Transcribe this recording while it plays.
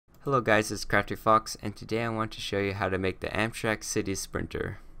Hello guys, it's Crafty Fox, and today I want to show you how to make the Amtrak Cities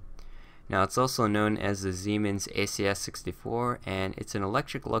Sprinter. Now it's also known as the Siemens ACS-64, and it's an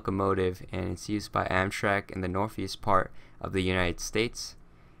electric locomotive, and it's used by Amtrak in the northeast part of the United States.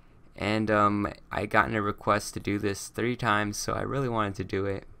 And I gotten a request to do this 3 times, so I really wanted to do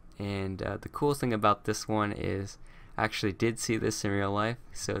it. And the cool thing about this one is I actually did see this in real life,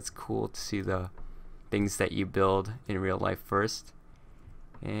 so it's cool to see the things that you build in real life first.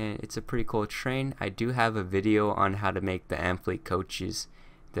 And it's a pretty cool train. I do have a video on how to make the Amfleet coaches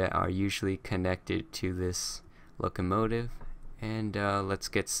that are usually connected to this locomotive, and let's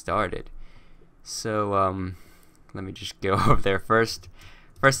get started. So let me just go over there first.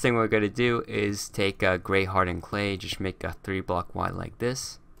 First thing we're going to do is take a gray hardened clay, just make a 3 block wide like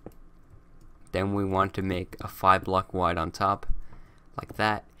this. Then we want to make a 5 block wide on top like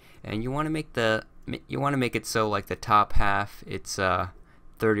that, and you want to make it so like the top half it's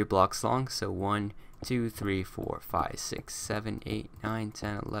 30 blocks long, so 1, 2, 3, 4, 5, 6, 7, 8, 9,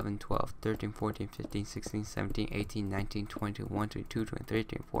 10, 11, 12, 13, 14, 15, 16, 17, 18, 19, 20, 21, 22, 23,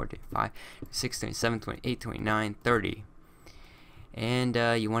 24, 25, 26, 27, 28, 29, 30. And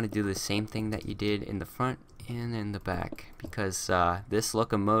you want to do the same thing that you did in the front and in the back, because this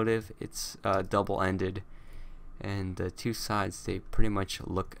locomotive, it's double-ended, and the two sides, they pretty much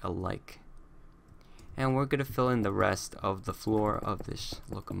look alike. And we're going to fill in the rest of the floor of this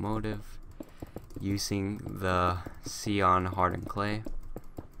locomotive using the Sian hardened clay.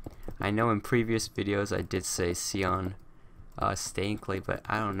 I know in previous videos I did say Sian stained clay, but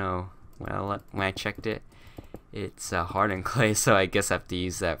I don't know, when I checked it, it's hardened clay, so I guess I have to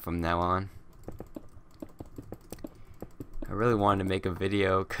use that from now on. I really wanted to make a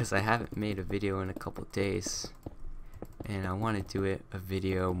video because I haven't made a video in a couple days, and I want to do a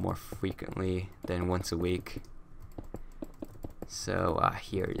video more frequently than once a week. So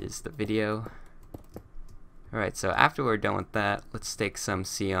here is the video. Alright, so after we're done with that, let's take some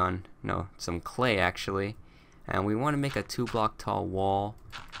some clay actually, and we want to make a 2 block tall wall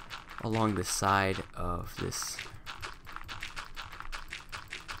along the side of this.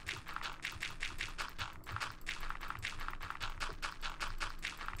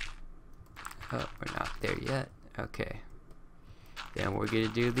 Oh, we're not there yet. Okay. Then we're going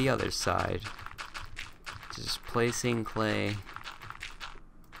to do the other side. Just placing clay.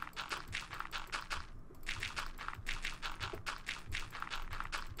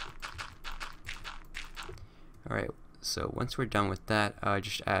 Alright, so once we're done with that,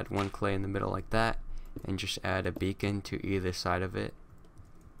 just add 1 clay in the middle like that, and just add a beacon to either side of it.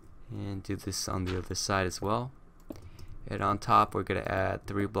 And do this on the other side as well. And on top we're going to add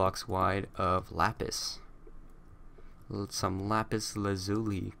 3 blocks wide of lapis. Some lapis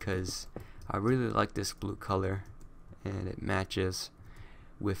lazuli, because I really like this blue color and it matches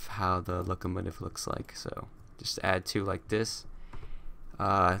with how the locomotive looks like. So just add 2 like this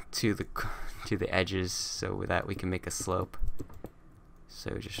to the edges, so with that we can make a slope.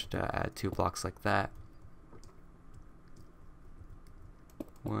 So just add 2 blocks like that.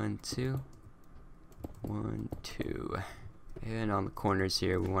 1, 2, 1, 2. And on the corners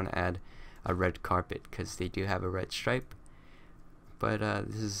here we want to add a red carpet, because they do have a red stripe, but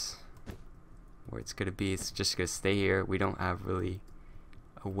this is where it's gonna be. It's just gonna stay here. We don't have really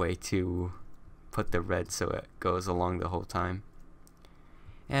a way to put the red so it goes along the whole time.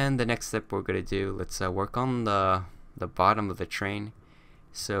 And the next step we're gonna do, let's work on the bottom of the train.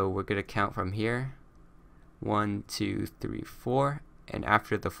 So we're gonna count from here, 1, 2, 3, 4, and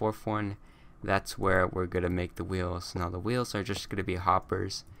after the 4th one, that's where we're gonna make the wheels. Now the wheels are just gonna be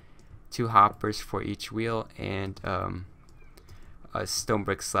hoppers. 2 hoppers for each wheel, and a stone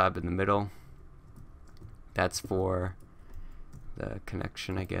brick slab in the middle. That's for the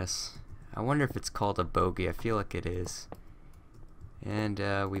connection, I guess. I wonder if it's called a bogie. I feel like it is. And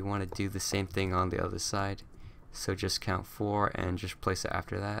we want to do the same thing on the other side. So just count 4 and just place it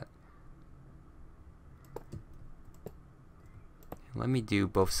after that. Let me do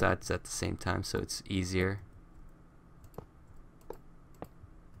both sides at the same time so it's easier.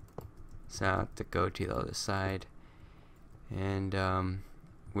 So I have to go to the other side, and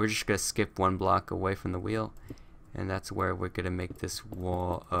we're just gonna skip 1 block away from the wheel, and that's where we're gonna make this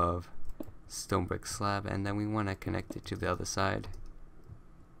wall of stone brick slab, and then we want to connect it to the other side.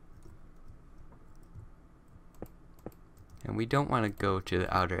 And we don't want to go to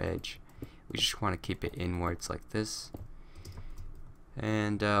the outer edge, we just want to keep it inwards like this.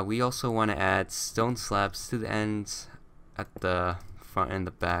 And we also want to add stone slabs to the ends at the front and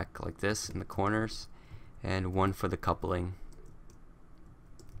the back like this in the corners, and 1 for the coupling.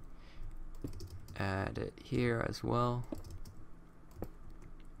 Add it here as well.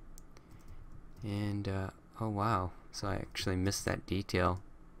 And oh wow, so I actually missed that detail.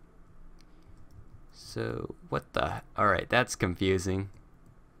 So what the, alright, that's confusing.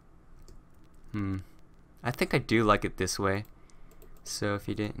 I think I do like it this way. So if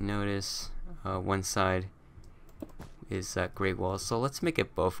you didn't notice, one side is gray wall, so let's make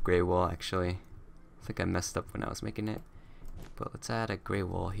it both gray wall. Actually, I think I messed up when I was making it, but let's add a gray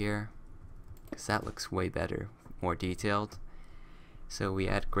wall here because that looks way better, more detailed. So we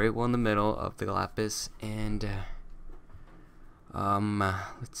add gray wall in the middle of the lapis, and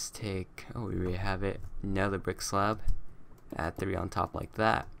let's take, oh, we already have it, another brick slab, add 3 on top like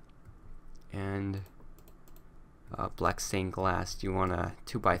that, and black stained glass. Do you want a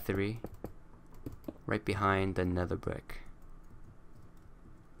 2x3 right behind the nether brick?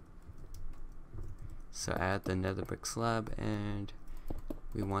 So add the nether brick slab, and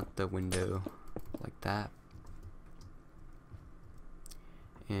we want the window like that.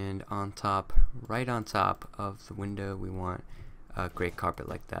 And on top, right on top of the window, we want a gray carpet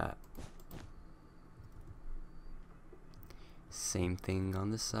like that. Same thing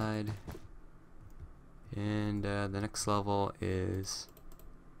on this side. And the next level is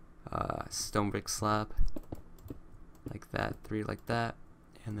stone brick slab like that, 3 like that,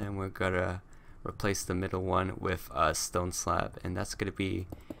 and then we're gonna replace the middle one with a stone slab, and that's gonna be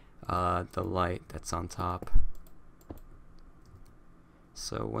the light that's on top.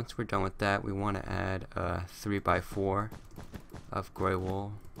 So once we're done with that, we want to add a 3x4 of gray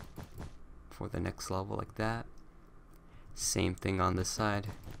wool for the next level like that. Same thing on this side.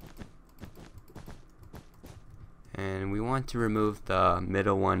 And we want to remove the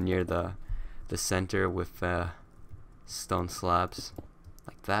middle one near the center with stone slabs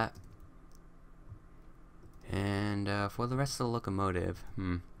like that. And for the rest of the locomotive,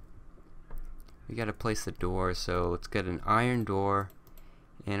 we gotta place the door, so let's get an iron door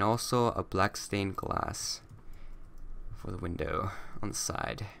and also a black stained glass for the window on the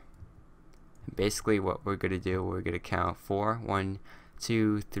side. And basically what we're gonna do, we're gonna count 4, 1,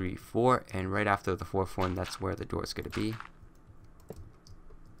 2, 3, 4, and right after the 4th one, that's where the door is gonna be.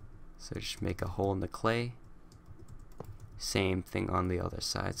 So just make a hole in the clay. Same thing on the other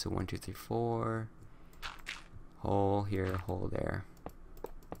side, so 1, 2, 3, 4, hole here, hole there.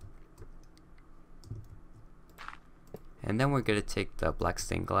 And then we're going to take the black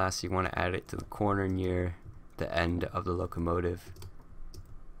stained glass. You want to add it to the corner near the end of the locomotive.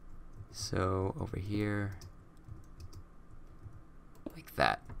 So over here, like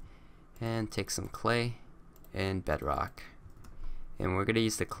that. And take some clay and bedrock. And we're going to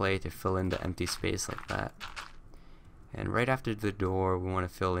use the clay to fill in the empty space like that. And right after the door, we want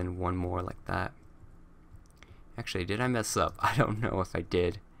to fill in one more like that. Actually, did I mess up? I don't know if I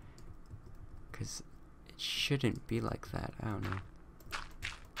did, because shouldn't be like that. I don't know.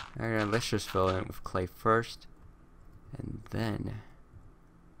 Alright, let's just fill it in with clay first, and then,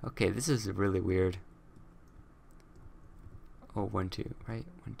 okay, this is really weird. Oh, 1, 2, right?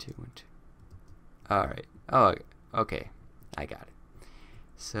 1, 2, 1, 2. Alright. Oh, okay. I got it.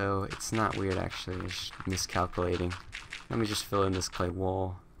 So it's not weird actually, it's miscalculating. Let me just fill in this clay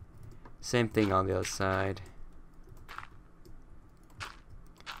wall. Same thing on the other side.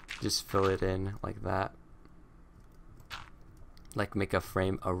 Just fill it in like that. Like make a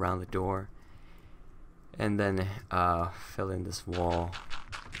frame around the door, and then fill in this wall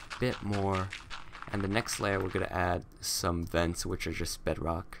a bit more, and the next layer we're going to add some vents, which are just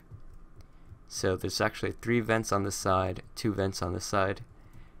bedrock. So there's actually 3 vents on this side, 2 vents on this side.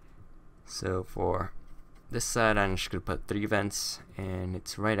 So for this side I'm just going to put 3 vents, and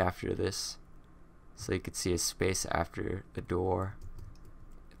it's right after this, so you can see a space after the door.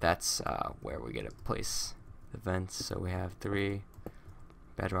 That's where we're going to place the vents. So we have 3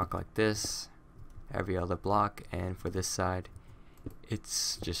 bedrock like this, every other block, and for this side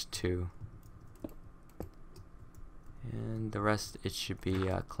it's just 2, and the rest it should be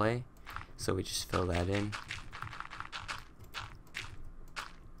clay, so we just fill that in.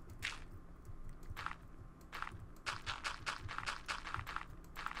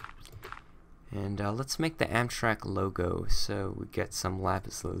 And let's make the Amtrak logo. So we get some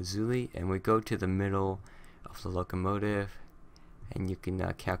lapis lazuli, and we go to the middle of the locomotive, and you can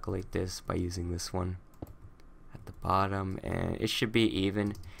calculate this by using this one at the bottom, and it should be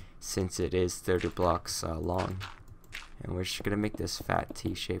even since it is 30 blocks long. And we're just gonna make this fat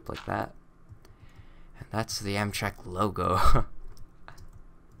T shape like that, and that's the Amtrak logo.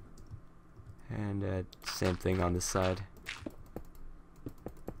 And same thing on this side.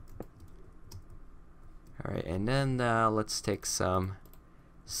 Alright, and then let's take some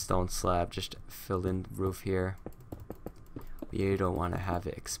stone slab, just fill in the roof here. You don't want to have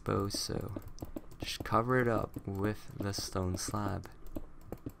it exposed, so just cover it up with the stone slab.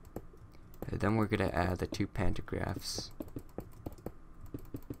 And then we're gonna add the 2 pantographs.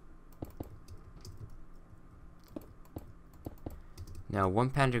 Now, one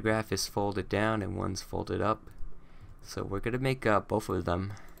pantograph is folded down and one's folded up, so we're gonna make both of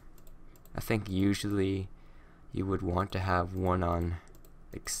them. I think usually you would want to have one on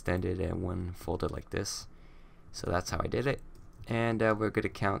extended and one folded like this, so that's how I did it. And we're gonna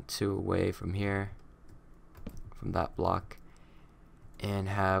count 2 away from here, from that block, and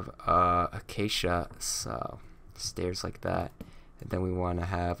have acacia stairs like that. And then we want to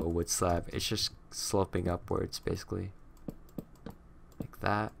have a wood slab. It's just sloping upwards basically, like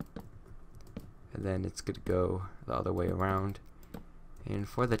that. And then it's gonna go the other way around. And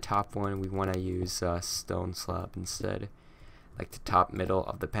for the top one, we want to use stone slab instead, like the top middle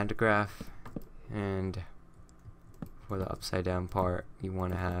of the pantograph. And for the upside down part, you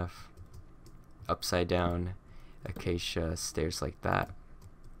want to have upside down acacia stairs like that.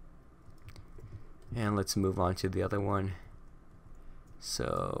 And let's move on to the other one.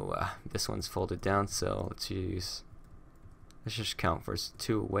 So this one's folded down, so let's just count first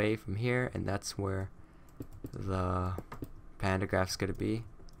 2 away from here, and that's where the pantograph's gonna be.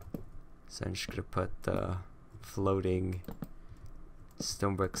 So I'm just gonna put the floating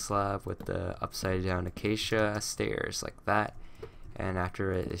stone brick slab with the upside down acacia stairs like that, and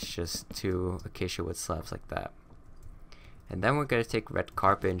after it, it's just 2 acacia wood slabs like that. And then we're gonna take red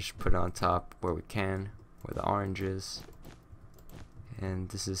carpet and just put it on top where we can, where the orange is. And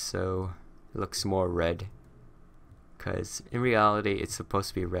this is so it looks more red, because in reality it's supposed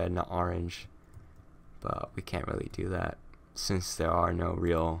to be red, not orange, but we can't really do that since there are no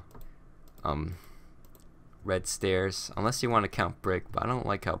real red stairs, unless you want to count brick, but I don't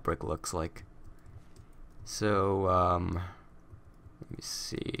like how brick looks like. So let me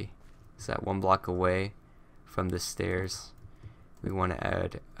see, is that 1 block away from the stairs? We want to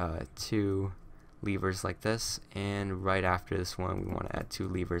add 2 levers like this, and right after this one we want to add 2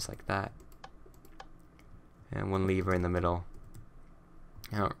 levers like that, and 1 lever in the middle.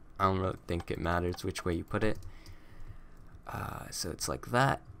 I don't really think it matters which way you put it. So it's like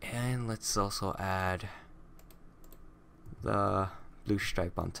that. And let's also add the blue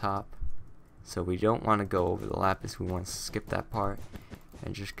stripe on top. So we don't want to go over the lapis, we want to skip that part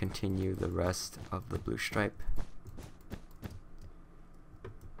and just continue the rest of the blue stripe.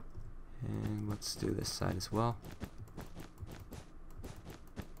 And let's do this side as well.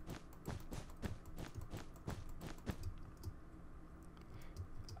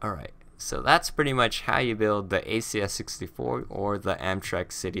 Alright, so that's pretty much how you build the ACS-64 or the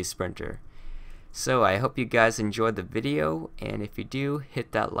Amtrak Cities Sprinter. So I hope you guys enjoyed the video, and if you do,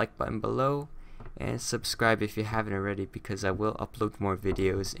 hit that like button below and subscribe if you haven't already, because I will upload more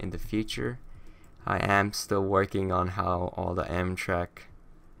videos in the future. I am still working on how all the Amtrak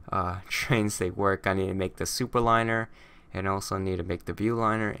trains they work. I need to make the Superliner and also need to make the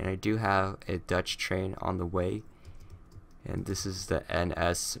Viewliner, and I do have a Dutch train on the way. And this is the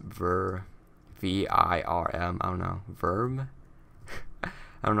NS Virm, V-I-R-M, I don't know, Verm? I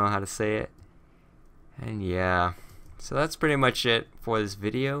don't know how to say it. And yeah, so that's pretty much it for this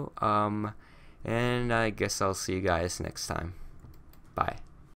video. And I guess I'll see you guys next time. Bye.